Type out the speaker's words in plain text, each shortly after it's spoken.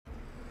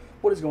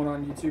What is going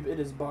on YouTube? It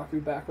is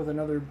Baku back with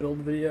another build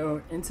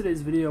video. In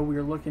today's video we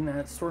are looking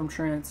at Storm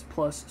Trance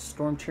plus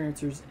Storm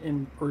Jancer's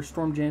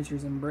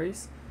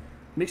Embrace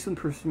mixed with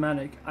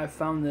Prismatic. I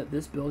found that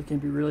this build can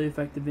be really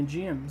effective in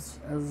GMs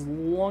as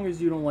long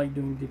as you don't like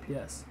doing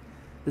DPS.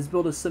 This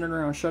build is centered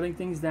around shutting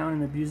things down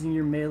and abusing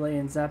your melee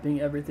and zapping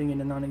everything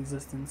into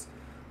non-existence.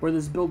 Where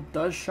this build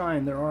does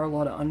shine, there are a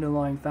lot of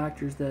underlying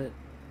factors that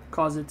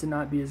cause it to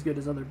not be as good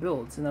as other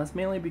builds, and that's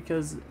mainly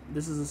because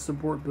this is a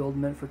support build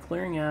meant for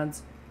clearing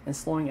ads and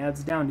slowing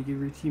ads down to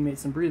give your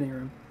teammates some breathing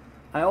room.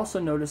 I also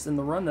noticed in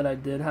the run that I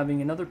did,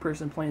 having another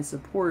person playing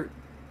support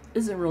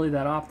isn't really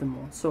that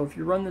optimal. So if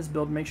you run this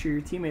build, make sure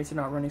your teammates are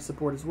not running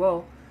support as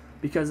well,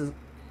 because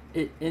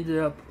it ended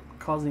up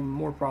causing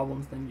more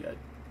problems than good.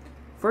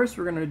 First,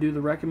 we're going to do the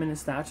recommended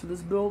stats for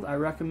this build. I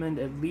recommend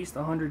at least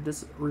 100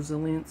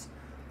 resilience,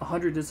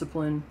 100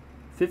 discipline,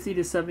 50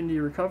 to 70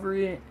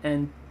 recovery,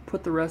 and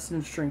put the rest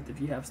in strength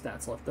if you have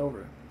stats left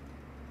over.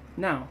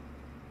 Now,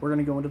 we're going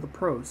to go into the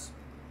pros.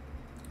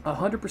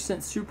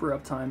 100% super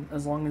uptime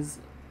as long as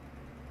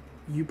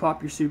you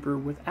pop your super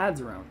with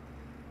ads around.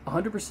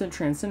 100%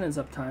 transcendence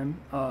uptime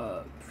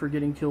for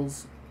getting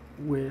kills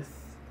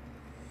with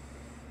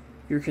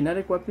your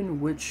kinetic weapon,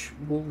 which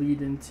will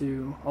lead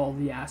into all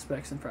the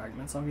aspects and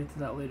fragments. I'll get to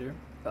that later.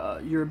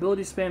 Your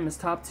ability spam is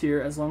top tier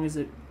as long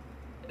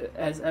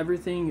as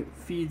everything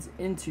feeds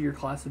into your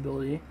class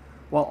ability,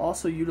 while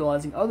also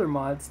utilizing other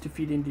mods to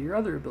feed into your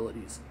other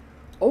abilities.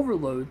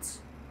 Overloads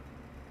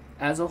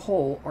as a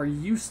whole are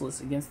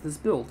useless against this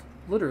build,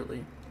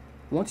 literally.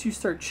 Once you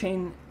start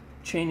chaining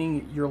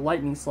your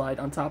lightning slide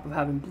on top of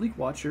having Bleak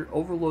Watcher,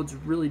 overloads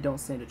really don't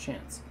stand a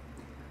chance.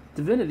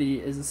 Divinity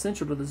is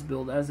essential to this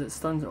build as it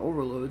stuns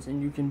overloads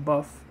and you can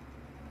buff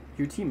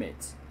your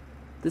teammates.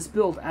 This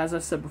build, as I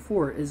said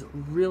before, is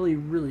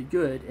really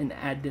good in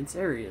ad dense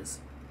areas.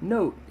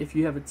 Note, if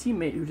you have a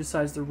teammate who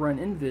decides to run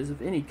invis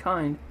of any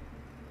kind,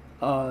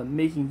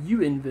 making you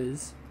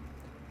invis,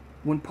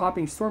 when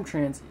popping Storm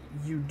Trance,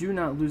 you do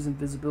not lose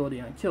invisibility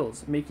on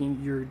kills,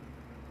 making your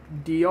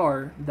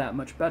DR that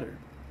much better.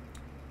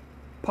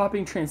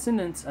 Popping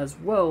Transcendence as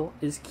well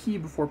is key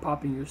before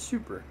popping your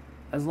super.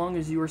 As long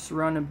as you are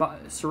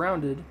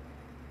surrounded,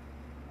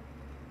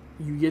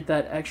 you get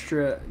that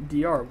extra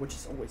DR, which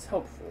is always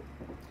helpful.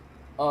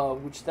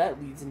 Which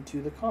that leads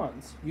into the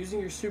cons.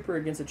 Using your super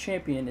against a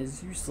champion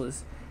is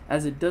useless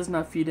as it does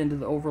not feed into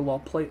the overall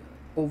play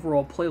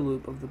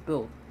loop of the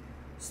build.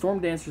 Storm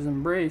Dancer's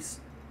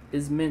Embrace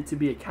is meant to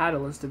be a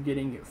catalyst of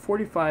getting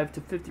 45 to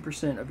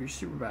 50% of your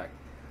super back.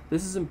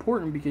 This is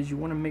important because you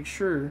want to make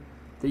sure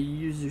that you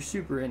use your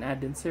super in ad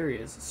dense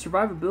areas.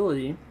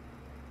 Survivability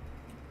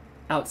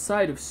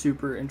outside of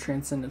super and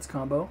transcendence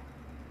combo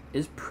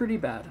is pretty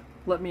bad.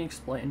 Let me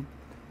explain.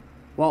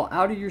 While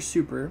out of your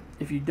super,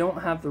 if you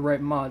don't have the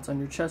right mods on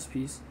your chest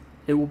piece,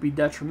 it will be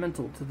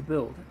detrimental to the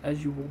build,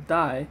 as you will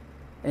die,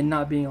 and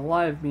not being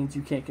alive means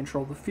you can't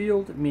control the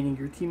field, meaning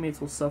your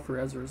teammates will suffer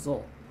as a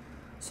result.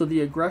 So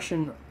the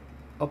aggression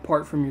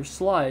apart from your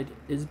slide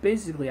is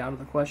basically out of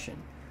the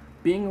question.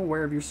 Being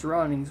aware of your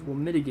surroundings will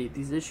mitigate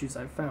these issues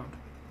I've found.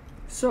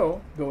 So,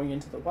 going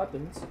into the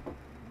weapons,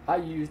 I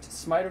used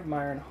Smite of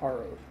Mire and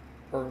Harrowed,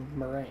 or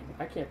Moraine.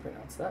 I can't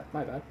pronounce that,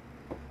 my bad.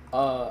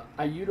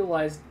 I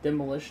utilized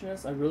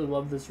Demolitionist. I really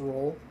love this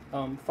role.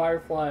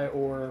 Firefly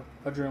or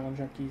Adrenaline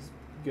Junkie's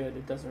good,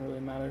 it doesn't really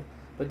matter.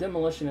 But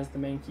Demolition is the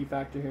main key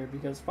factor here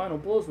because Final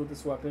Blows with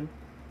this weapon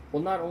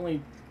will not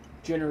only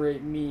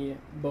generate me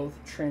both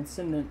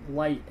transcendent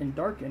light and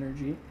dark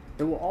energy,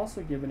 it will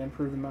also give an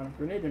improved amount of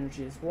grenade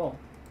energy as well.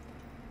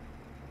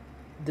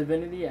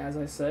 Divinity, as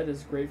I said,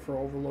 is great for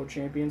overload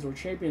champions or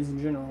champions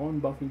in general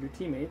and buffing your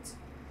teammates.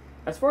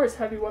 As far as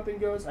heavy weapon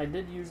goes, I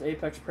did use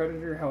Apex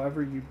Predator,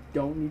 however you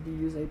don't need to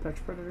use Apex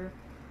Predator.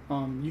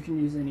 You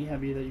can use any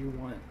heavy that you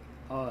want,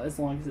 as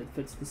long as it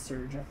fits the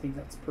surge. I think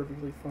that's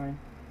perfectly fine.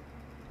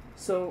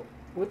 So,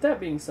 with that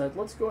being said,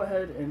 let's go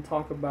ahead and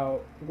talk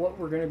about what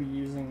we're going to be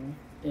using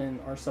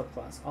in our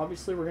subclass.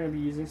 Obviously, we're going to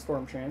be using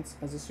Storm Trance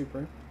as a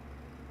super.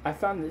 I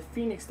found that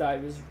Phoenix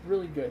Dive is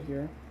really good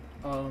here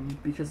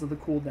because of the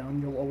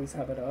cooldown. You'll always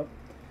have it up.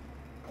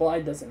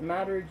 Glide doesn't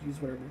matter.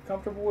 Use whatever you're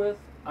comfortable with.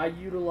 I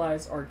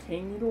utilize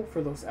Arcane Needle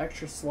for those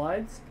extra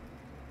slides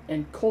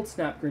and Cold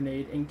Snap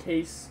Grenade in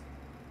case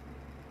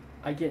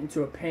I get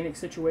into a panic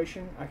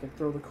situation. I can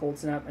throw the Cold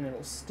Snap and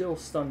it'll still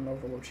stun an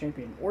overload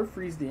champion or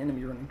freeze the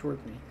enemy running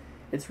towards me.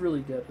 It's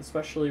really good,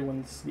 especially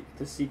when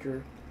the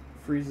Seeker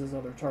freezes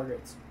other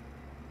targets.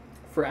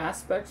 For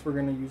aspects, we're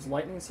going to use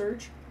Lightning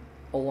Surge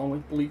along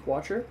with Bleak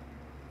Watcher.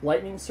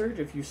 Lightning Surge,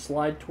 if you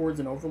slide towards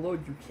an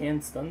overload, you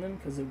can stun them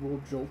because it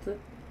will jolt it.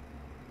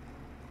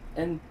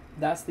 And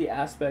that's the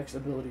aspects,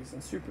 abilities,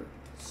 and super.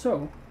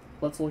 So,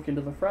 let's look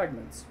into the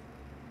fragments.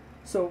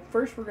 So,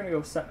 first we're going to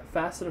go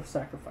Facet of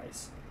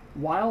Sacrifice.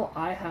 While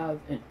I have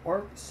an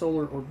Arc,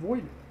 Solar, or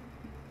Void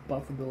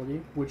buff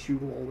ability, which you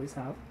will always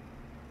have,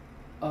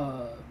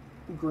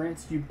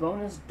 grants you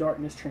bonus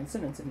Darkness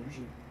Transcendence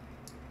energy.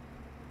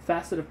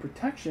 Facet of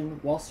Protection,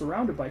 while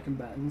surrounded by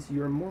combatants,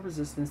 you are more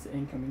resistant to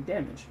incoming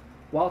damage.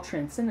 While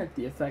Transcendent,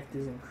 the effect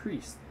is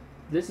increased.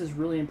 This is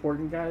really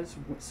important, guys.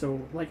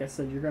 So, like I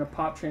said, you're going to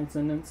pop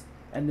Transcendence,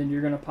 and then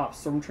you're going to pop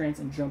Storm Trance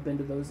and jump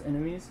into those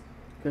enemies,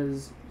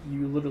 because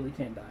you literally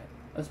can't die.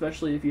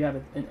 Especially if you have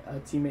a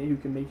teammate who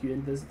can make you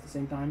invis at the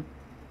same time,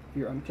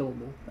 you're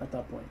unkillable at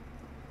that point.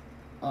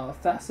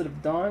 Facet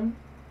of Dawn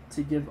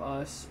to give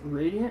us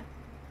Radiant,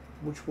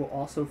 which will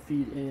also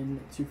feed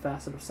into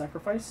Facet of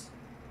Sacrifice.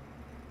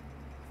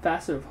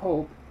 Facet of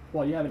Hope,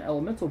 while you have an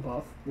elemental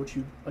buff, which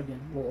you,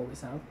 again, will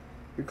always have,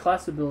 your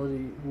class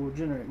ability will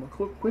regenerate more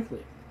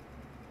quickly.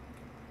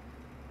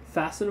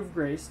 Facet of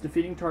Grace,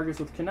 defeating targets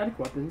with kinetic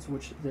weapons,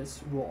 which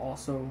this will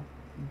also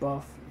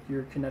buff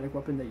your kinetic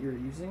weapon that you're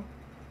using.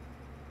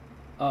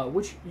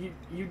 Which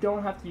you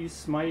don't have to use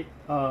Smite.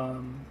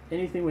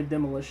 Anything with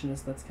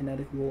Demolitionist that's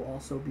kinetic will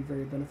also be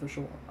very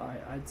beneficial,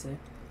 I'd say,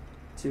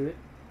 to it.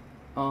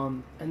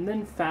 And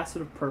then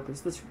Facet of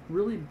Purpose. This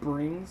really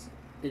brings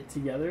it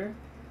together,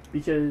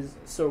 because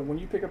so when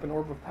you pick up an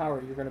Orb of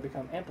Power, you're going to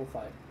become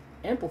Amplified.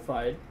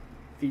 Amplified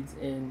feeds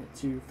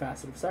into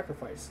Facet of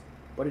Sacrifice,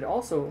 but it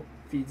also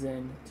feeds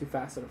into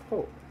Facet of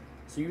Hope.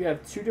 So you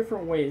have two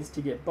different ways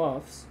to get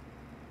buffs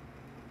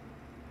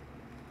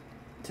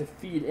to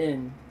feed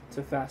in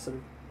to Facet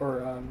of,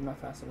 or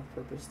not Facet of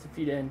Purpose, to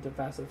feed into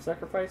Facet of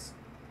Sacrifice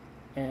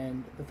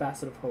and the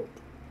Facet of Hope.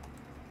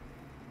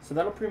 So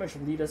that'll pretty much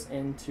lead us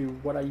into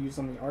what I use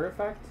on the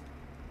artifact.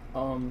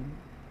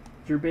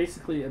 You're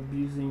basically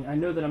abusing, I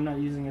know that I'm not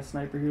using a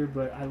sniper here,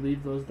 but I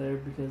leave those there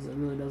because it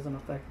really doesn't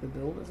affect the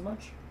build as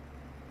much.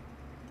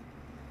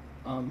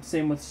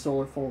 Same with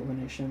Solar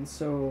Fulmination.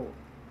 So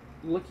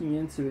looking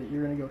into it,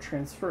 you're going to go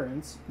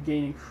Transference,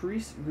 gain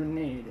increased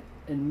grenade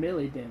and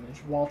melee damage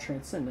while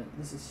Transcendent.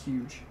 This is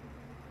huge.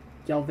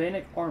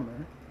 Galvanic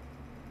Armor,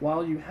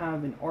 while you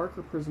have an Arc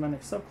or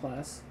Prismatic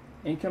subclass,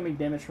 incoming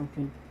damage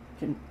from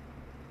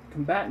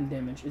combatant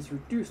damage is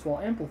reduced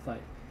while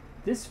amplified.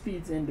 This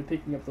feeds into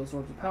picking up those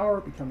Orbs of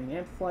Power, becoming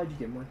amplified, you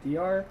get more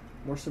DR,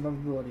 more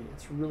survivability.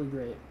 It's really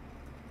great.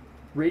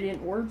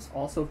 Radiant Orbs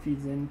also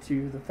feeds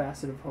into the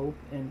Facet of Hope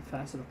and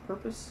Facet of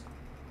Purpose.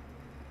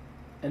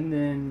 And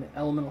then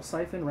Elemental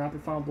Siphon,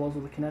 rapid final blows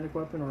with a kinetic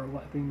weapon or a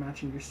weapon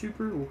matching your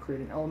super will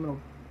create an elemental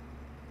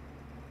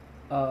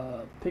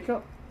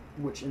pickup,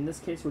 which in this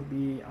case would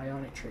be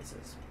Ionic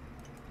Traces.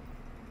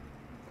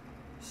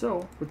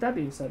 So, with that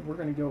being said, we're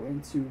going to go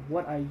into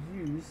what I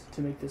use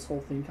to make this whole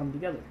thing come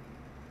together.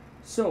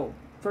 So,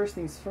 first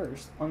things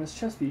first, on this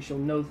chest piece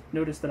you'll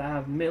notice that I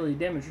have melee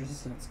damage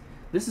resistance.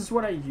 This is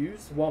what I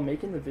used while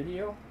making the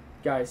video.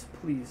 Guys,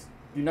 please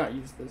do not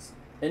use this.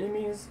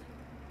 Enemies,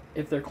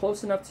 if they're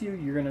close enough to you,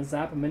 you're going to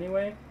zap them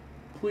anyway.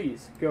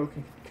 Please go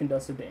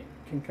Concussive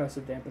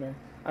Dampener.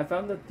 I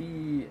found that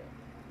the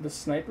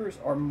snipers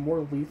are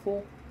more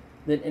lethal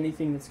than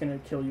anything that's going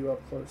to kill you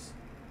up close.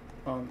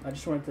 I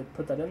just wanted to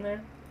put that in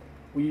there.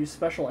 We use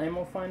Special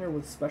Ammo Finder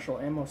with Special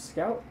Ammo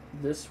Scout.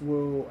 This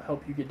will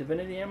help you get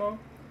Divinity Ammo.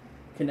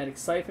 Kinetic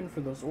Siphon for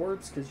those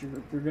orbs, because you're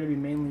going to be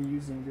mainly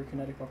using your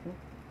kinetic weapon.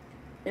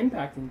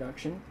 Impact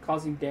Induction,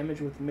 causing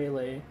damage with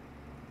melee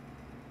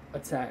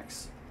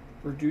attacks.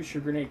 Reduce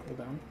your grenade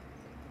cooldown.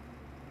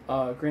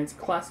 Grants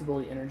class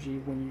ability energy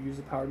when you use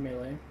a powered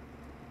melee.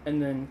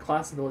 And then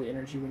class ability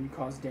energy when you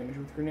cause damage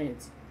with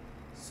grenades.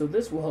 So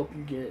this will help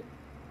you get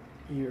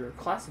your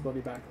class ability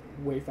back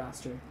way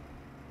faster.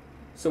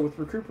 So with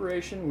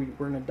Recuperation,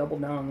 we're going to double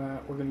down on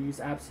that. We're going to use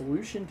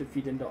Absolution to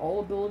feed into all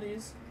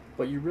abilities,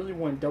 but you really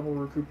want double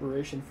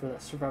Recuperation for that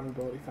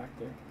survivability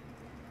factor.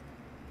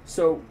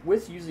 So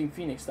with using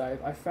Phoenix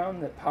Dive, I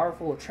found that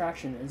Powerful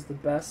Attraction is the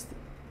best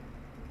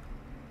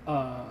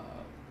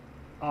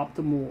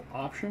optimal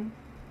option,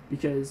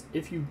 because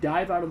if you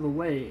dive out of the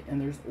way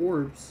and there's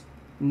orbs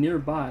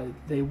nearby,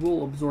 they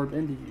will absorb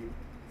into you,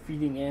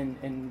 feeding in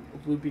and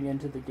looping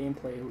into the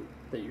gameplay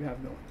that you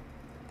have going.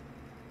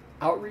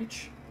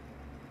 Outreach,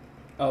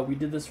 we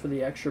did this for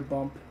the extra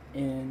bump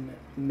in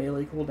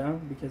melee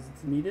cooldown because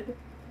it's needed.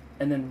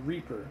 And then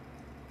Reaper,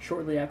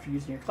 shortly after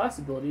using your class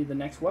ability, the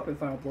next weapon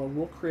final blow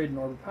will create an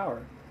Orb of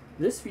Power.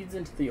 This feeds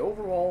into the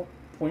overall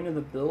point of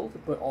the build,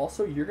 but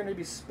also you're going to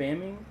be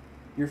spamming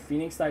your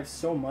Phoenix Dive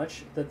so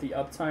much that the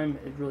uptime,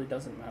 it really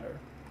doesn't matter.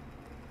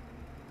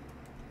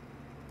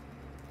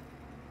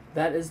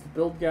 That is the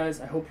build,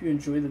 guys. I hope you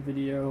enjoy the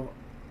video.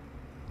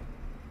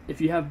 If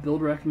you have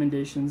build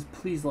recommendations,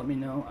 please let me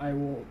know.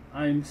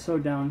 I'm so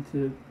down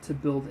to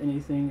build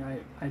anything.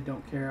 I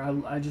don't care.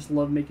 I just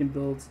love making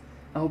builds.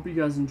 I hope you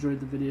guys enjoyed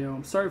the video.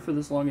 I'm sorry for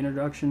this long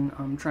introduction.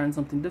 I'm trying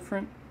something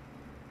different.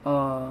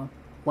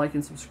 Like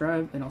and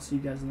subscribe, and I'll see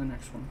you guys in the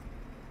next one.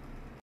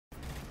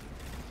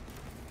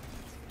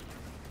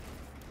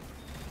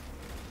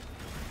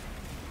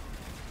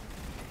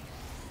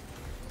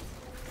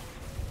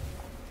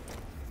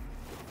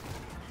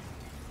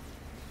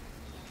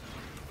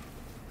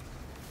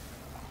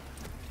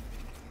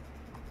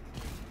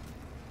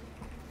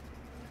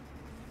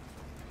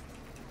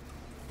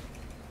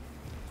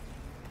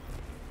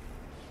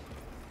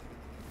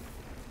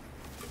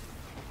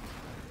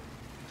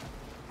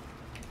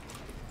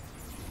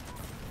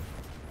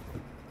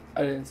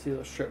 I didn't see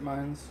those strip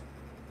mines.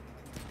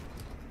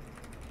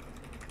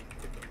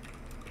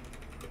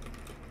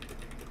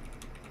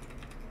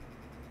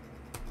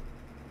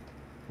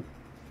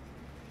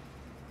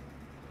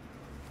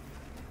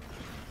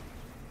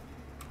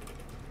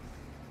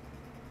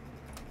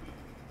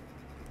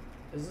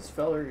 Is this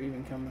feller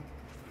even coming?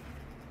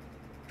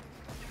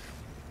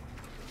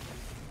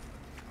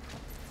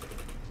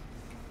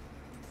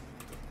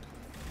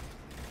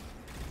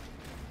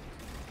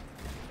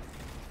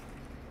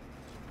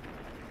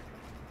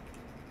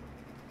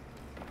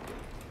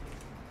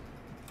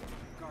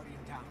 Guardian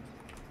down.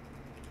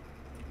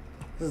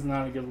 This is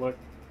not a good look.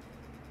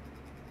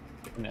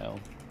 No.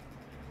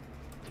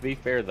 To be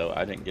fair, though,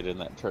 I didn't get in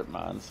that turret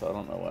mine, so I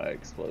don't know why I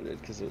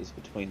exploded, because it was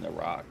between the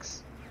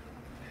rocks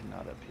and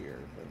not up here.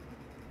 But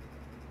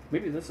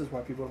Maybe this is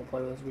why people don't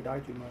play with us. We die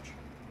too much.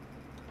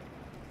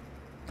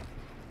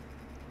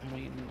 I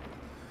mean,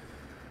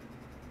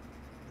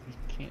 you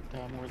can't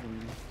die more than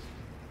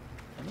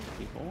 10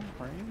 people,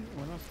 right?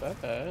 We're not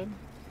that bad.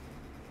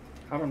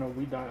 I don't know.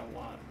 We die a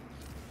lot.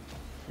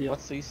 Yeah.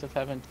 What's the use of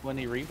having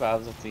 20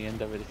 revives at the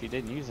end of it if you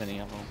didn't use any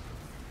of them?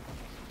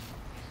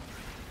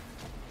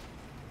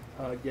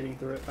 Getting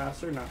through it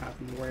faster, not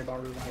having to worry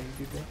about reviving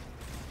people.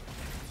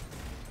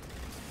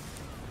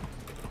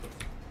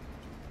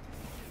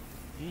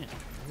 Yeah,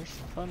 there's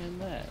some fun in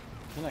that.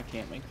 Then I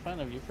can't make fun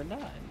of you for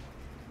dying.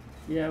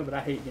 Yeah, but I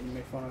hate getting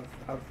made fun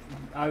of.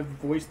 I've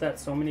voiced that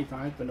so many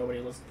times, but nobody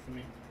listens to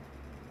me.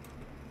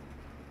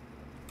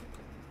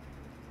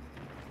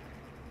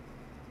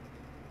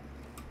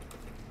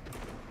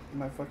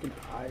 My fucking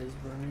eye is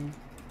burning.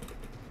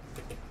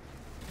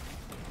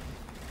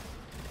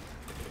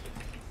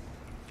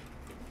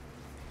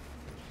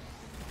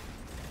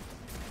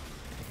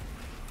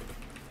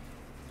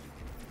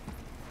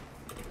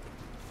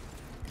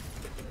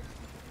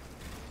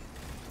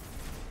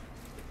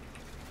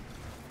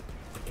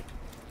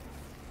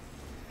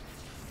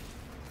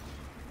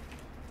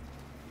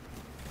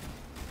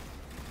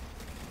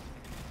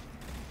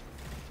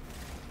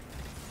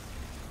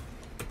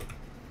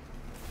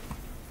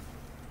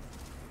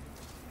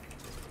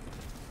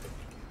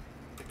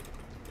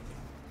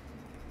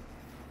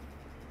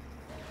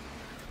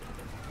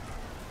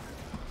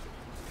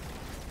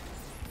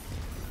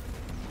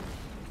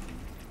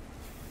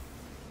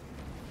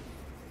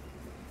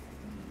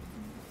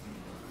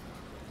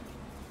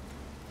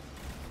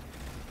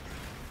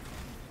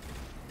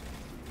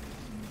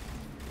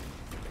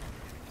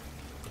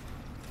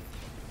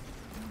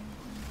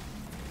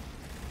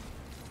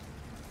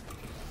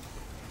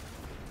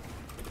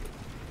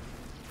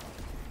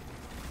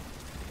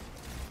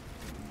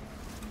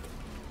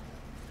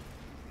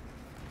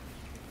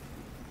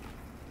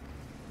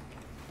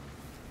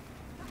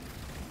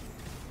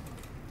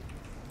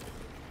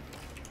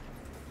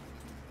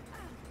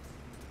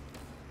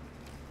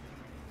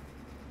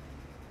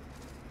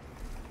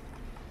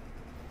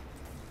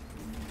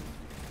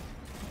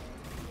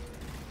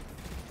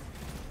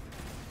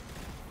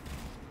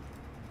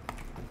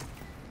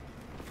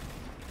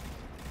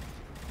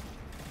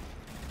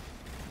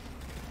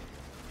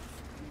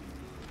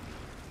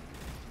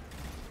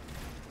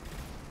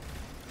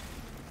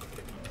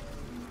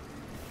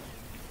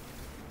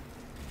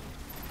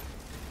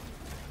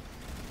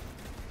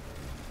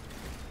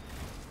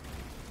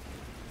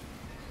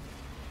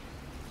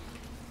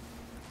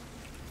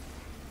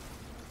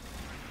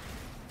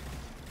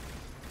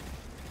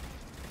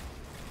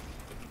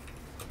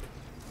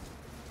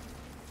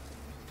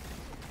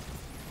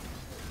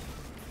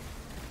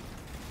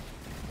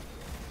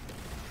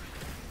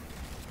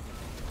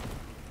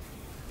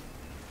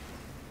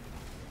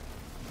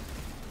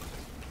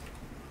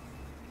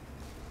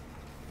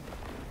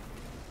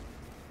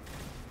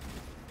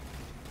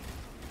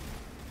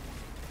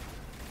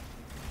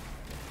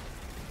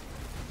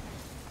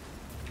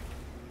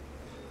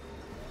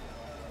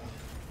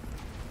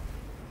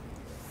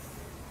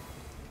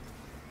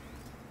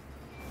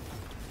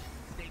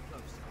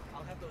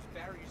 Those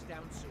barriers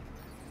down soon.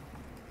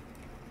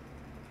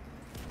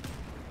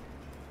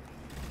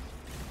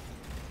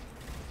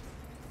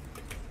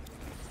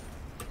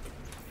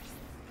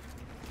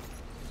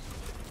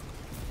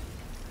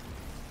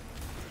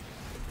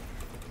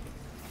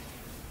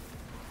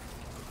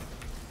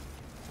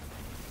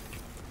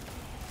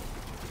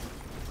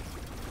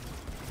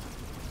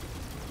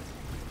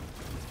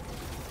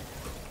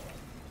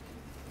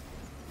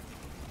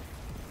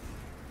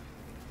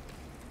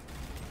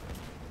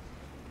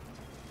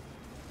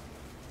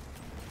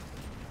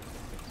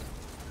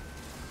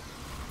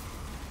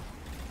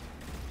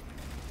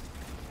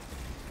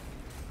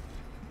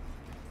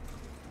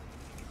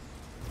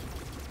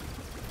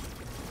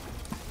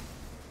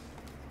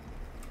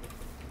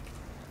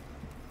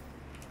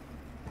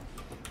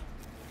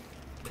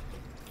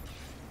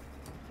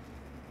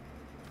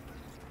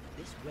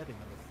 This webbing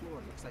on the floor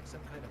looks like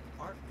some kind of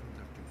art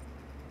conductor.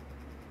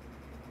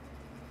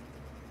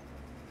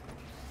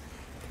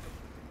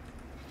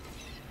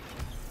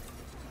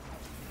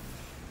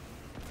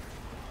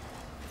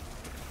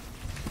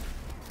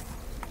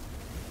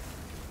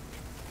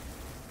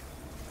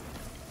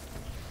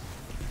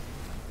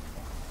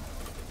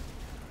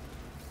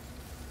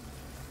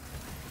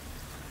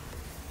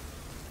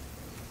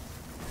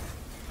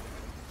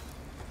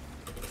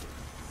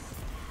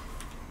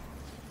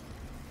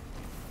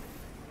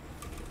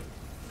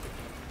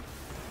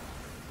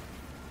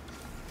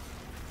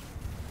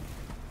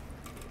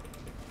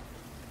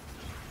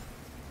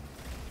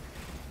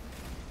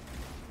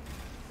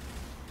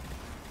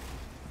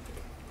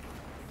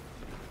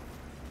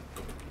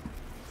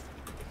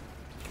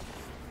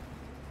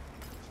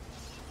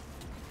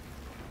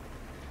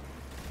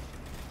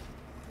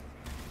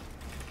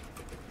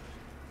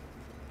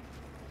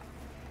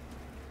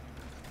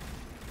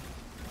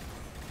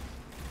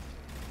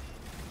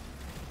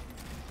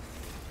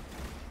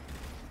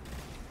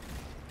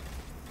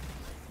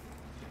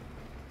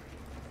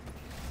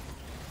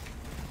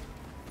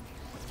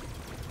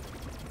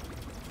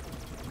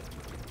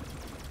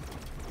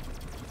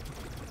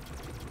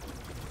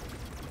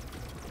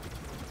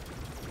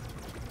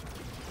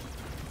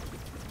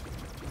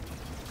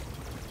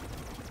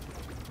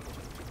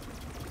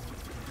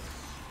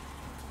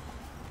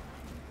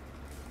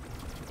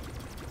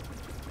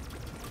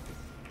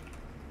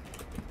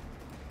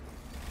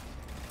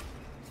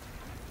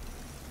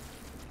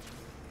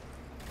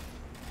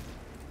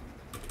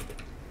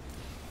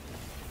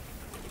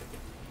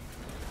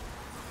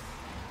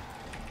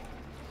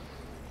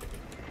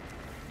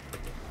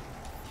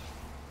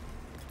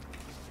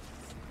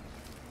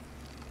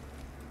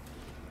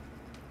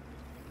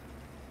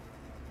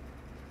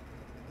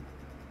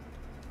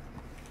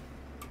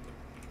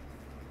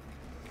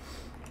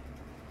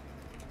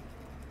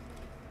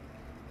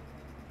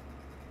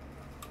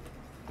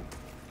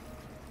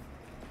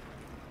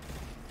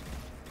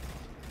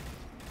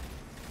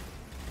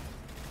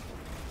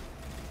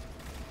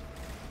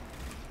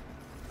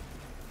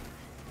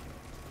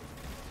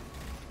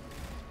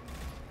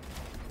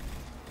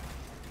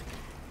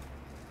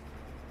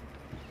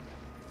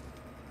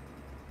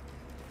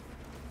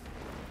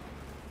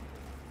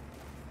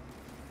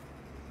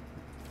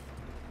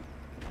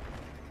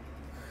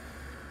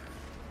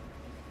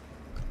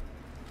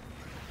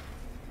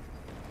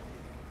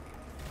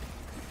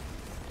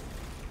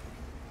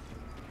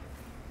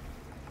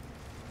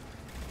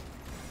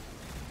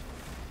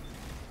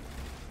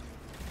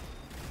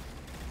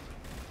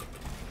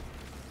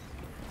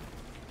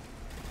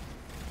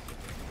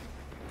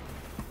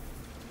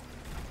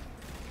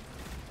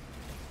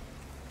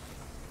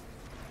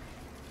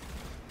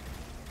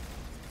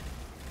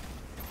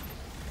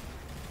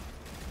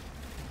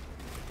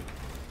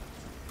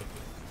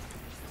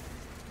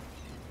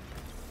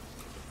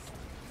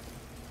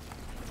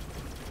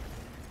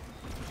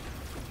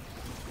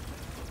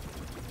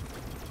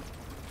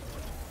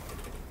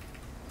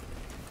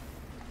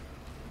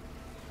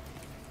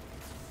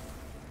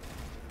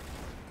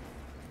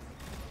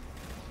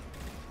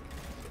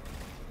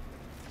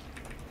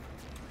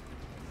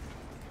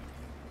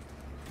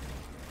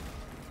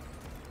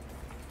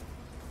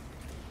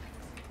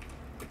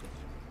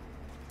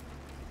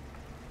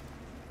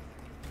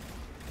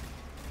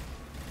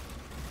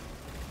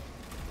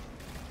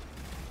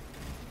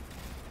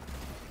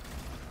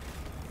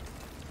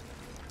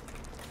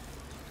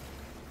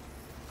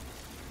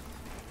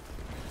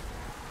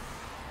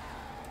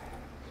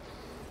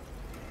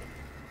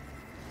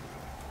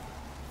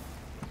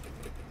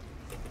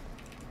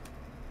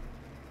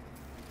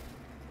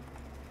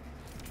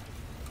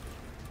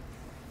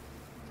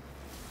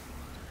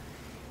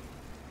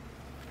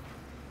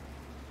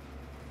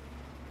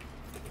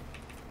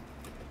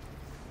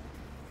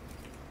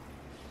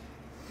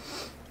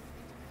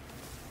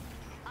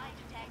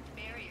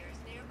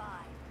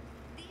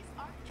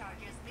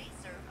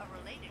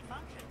 related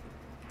function.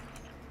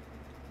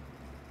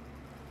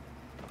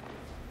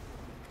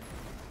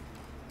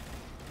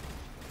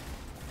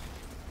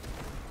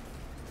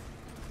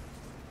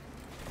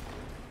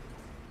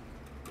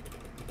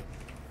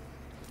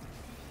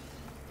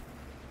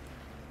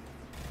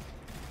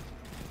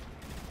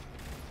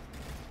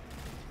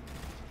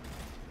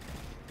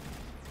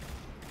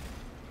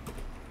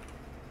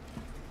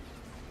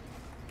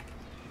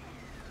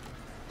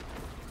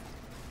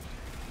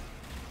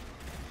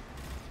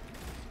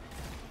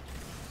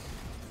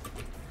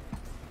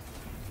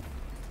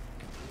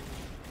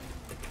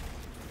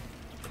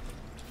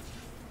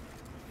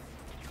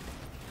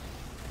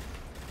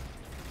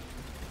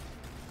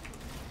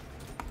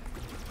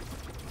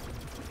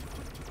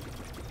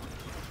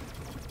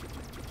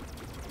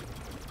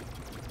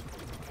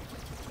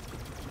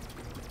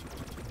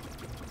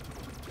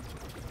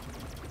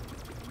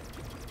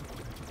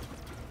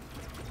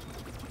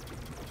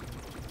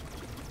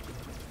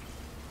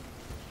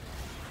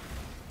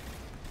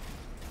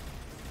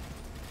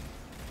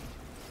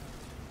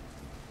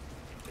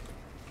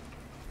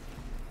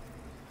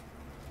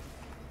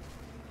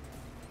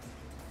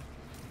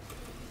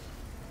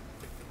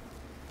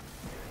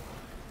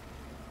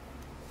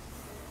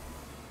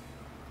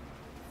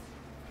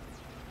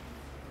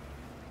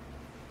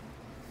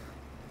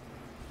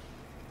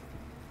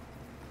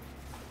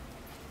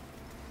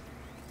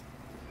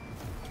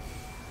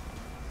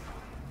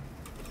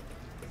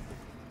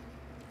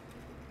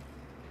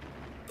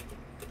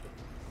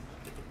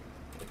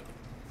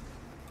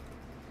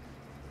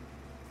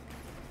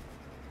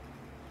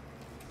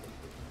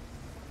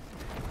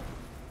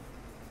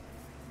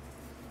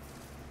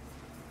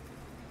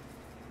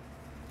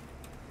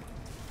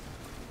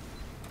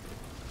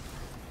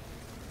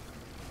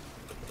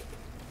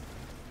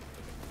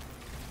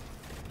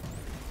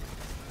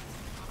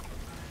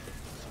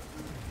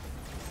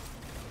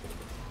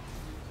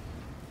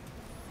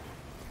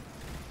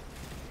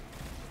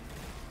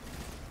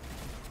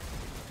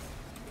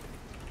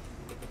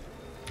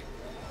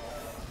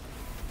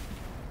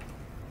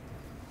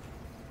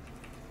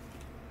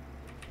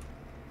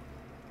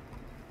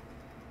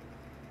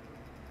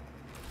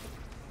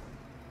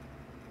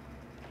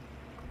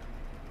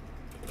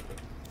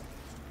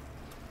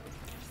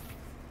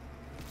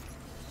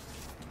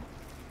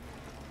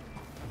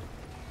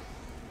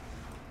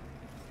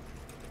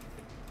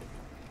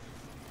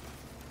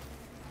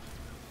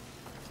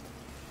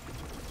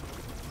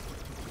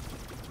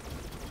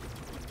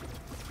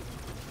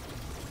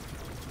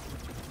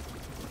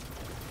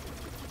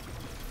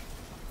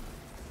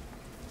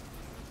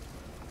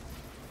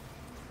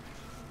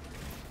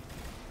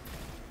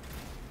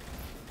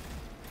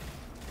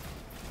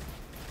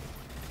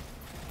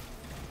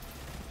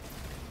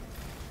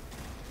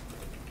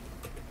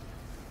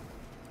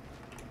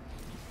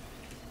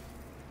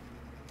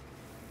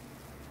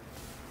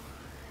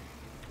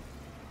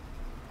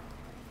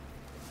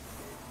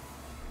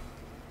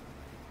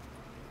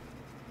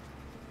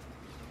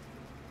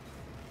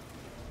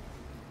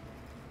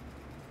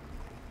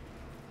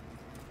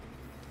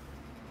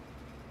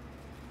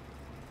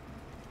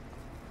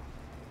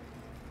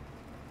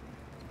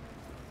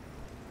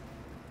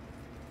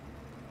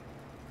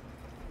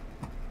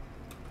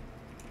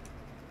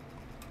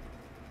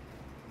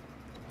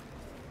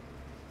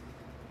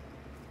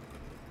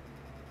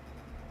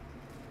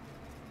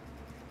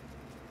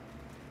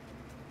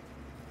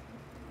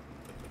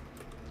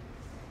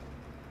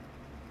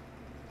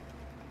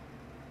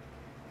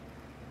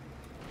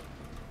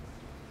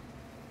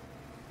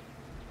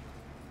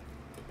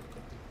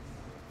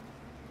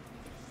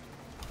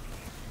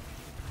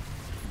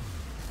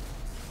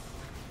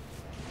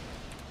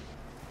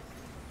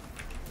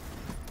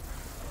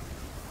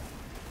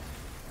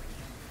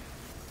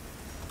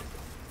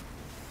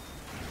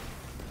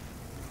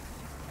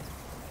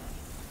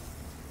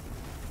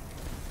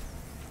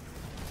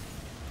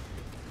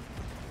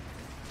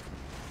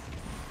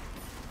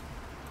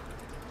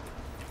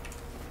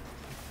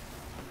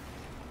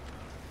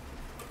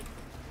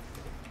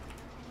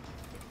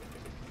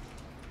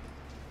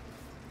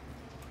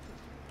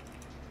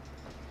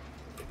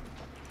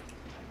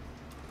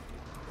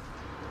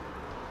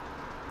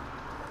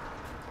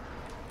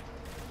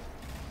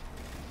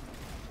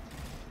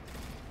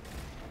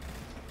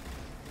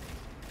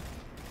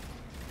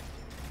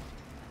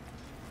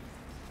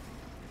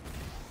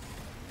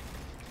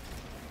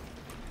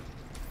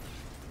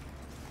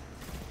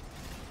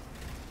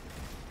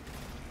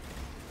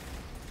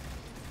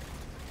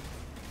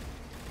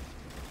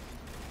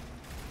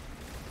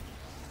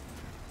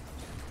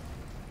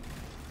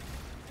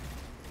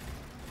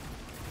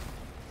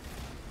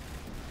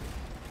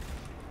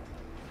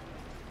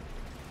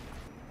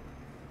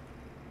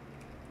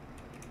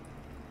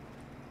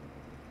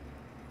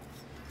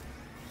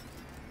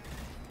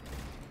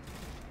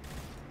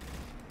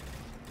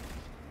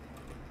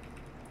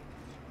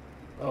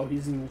 Oh,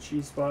 he's in the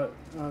cheese spot.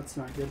 Oh, that's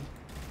not good.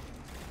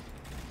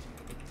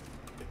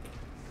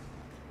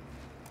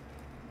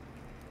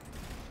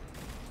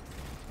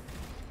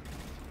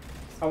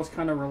 I was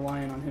kind of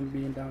relying on him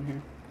being down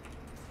here.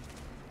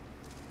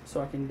 so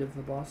I can div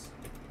the boss.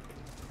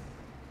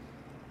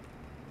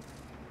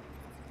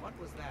 What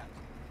was that?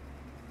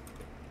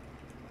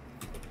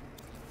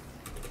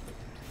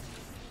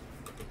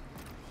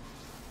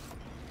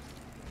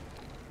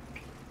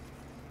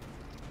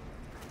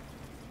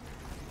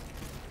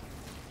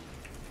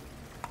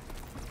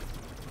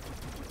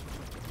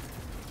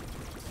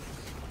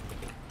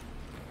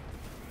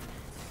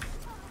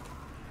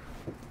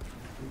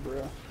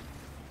 Bruh.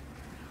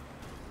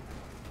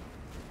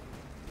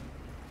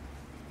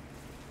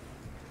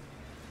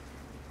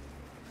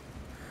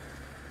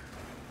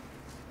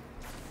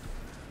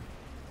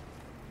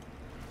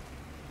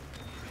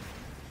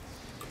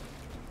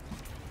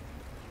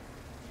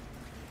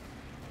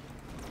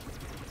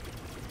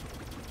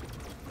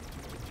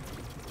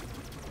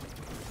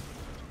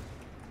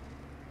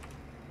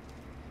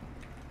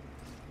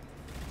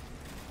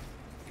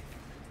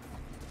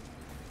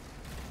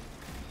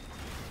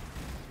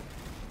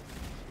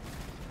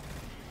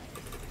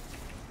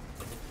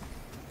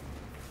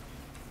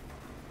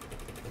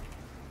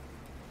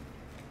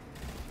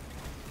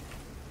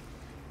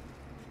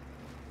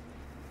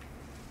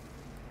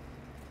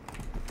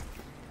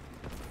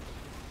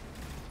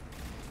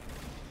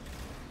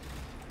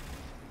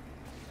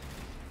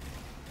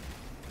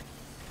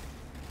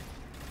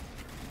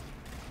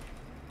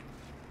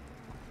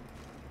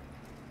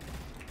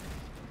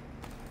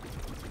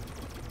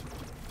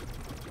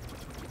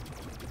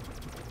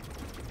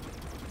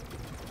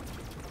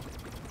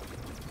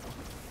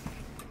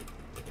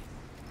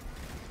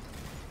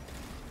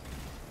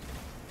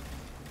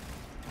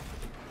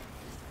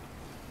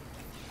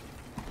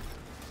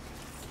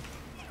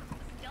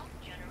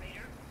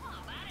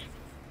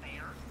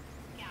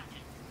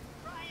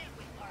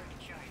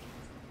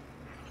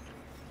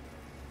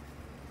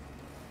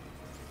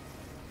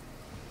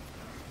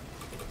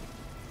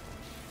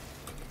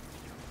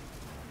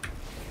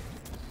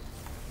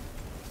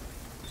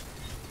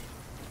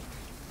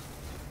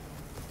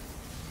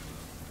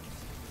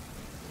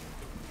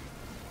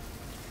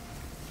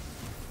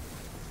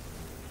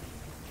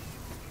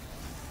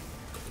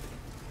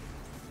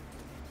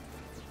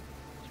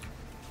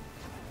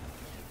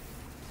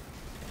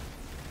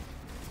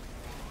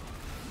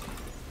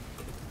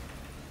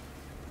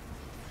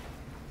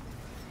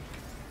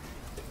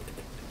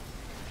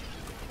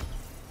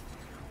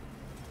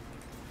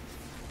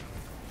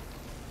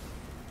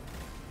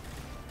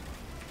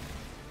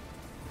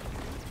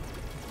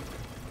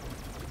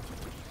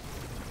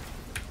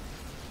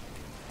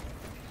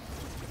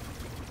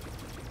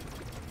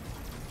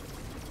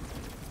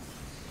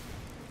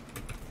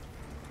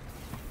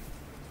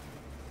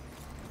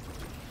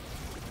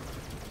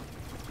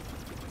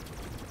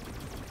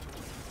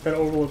 That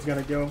overload's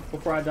gotta go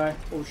before I die.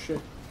 Oh shit.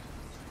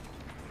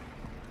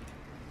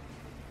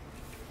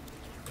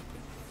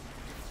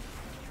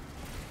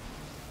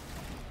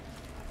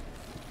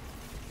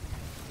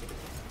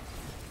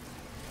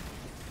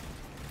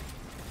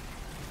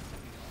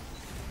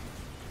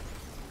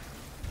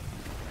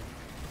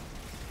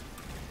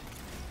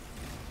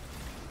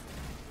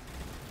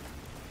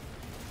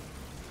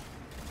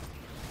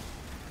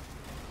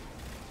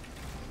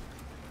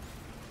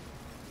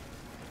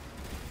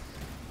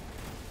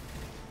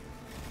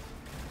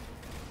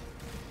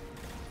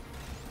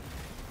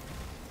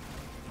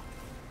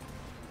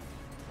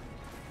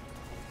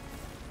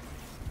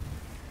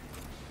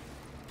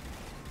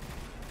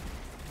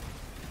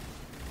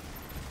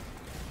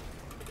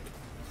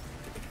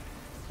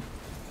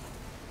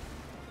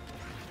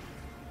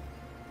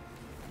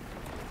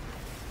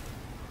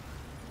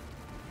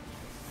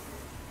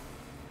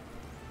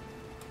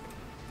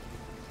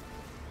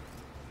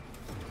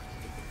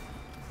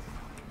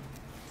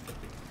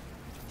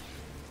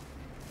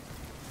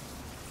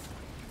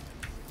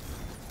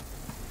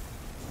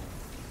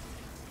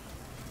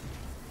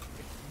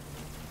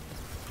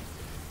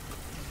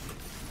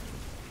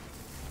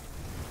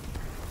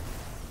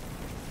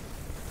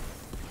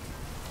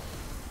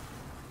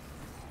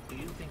 Do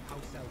you think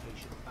House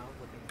Salvation found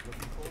what they were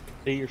looking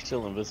for? See, you're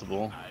still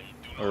invisible.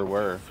 Or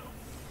were.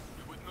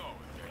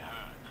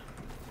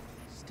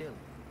 Still,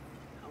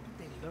 how did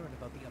they learn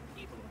about the